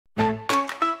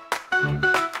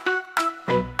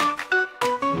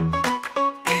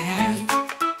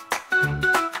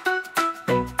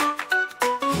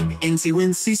Incy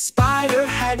Wincy Spider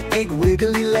had 8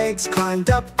 wiggly legs, climbed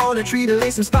up on a tree to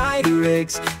lay some spider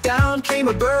eggs. Down came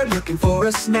a bird looking for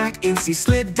a snack. Incy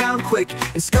slid down quick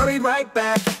and scurried right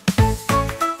back.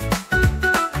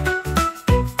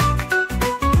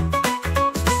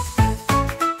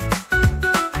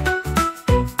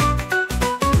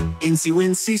 Incy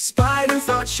Wincy Spider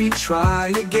thought she'd try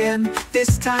again.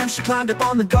 This time she climbed up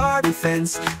on the garden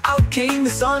fence. Out came the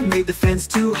sun, made the fence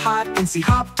too hot. Incy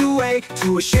hopped away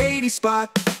to a shady spot.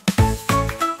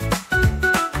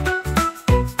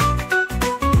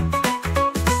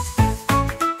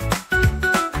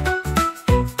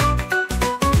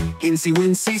 Incy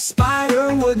Wincy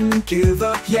Spider wouldn't give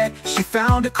up yet. She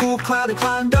found a cool cloud and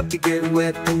climbed up to get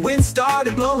wet. The wind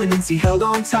started blowing, Incy held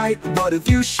on tight. What a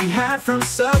view she had from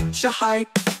such a height.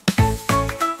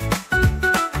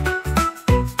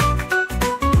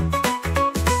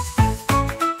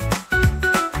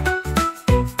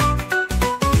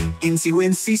 Incy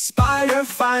Wincy Spider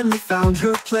finally found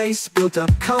her place, built a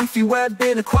comfy web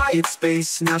in a quiet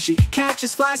space. Now she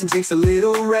catches flies and takes a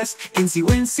little rest. Incy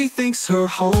Wincy thinks her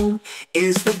home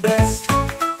is the best.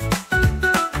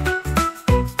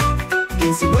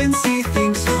 Incy Wincy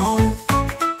thinks her home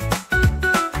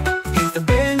is the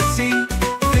best. Incy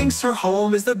thinks her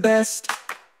home is the best.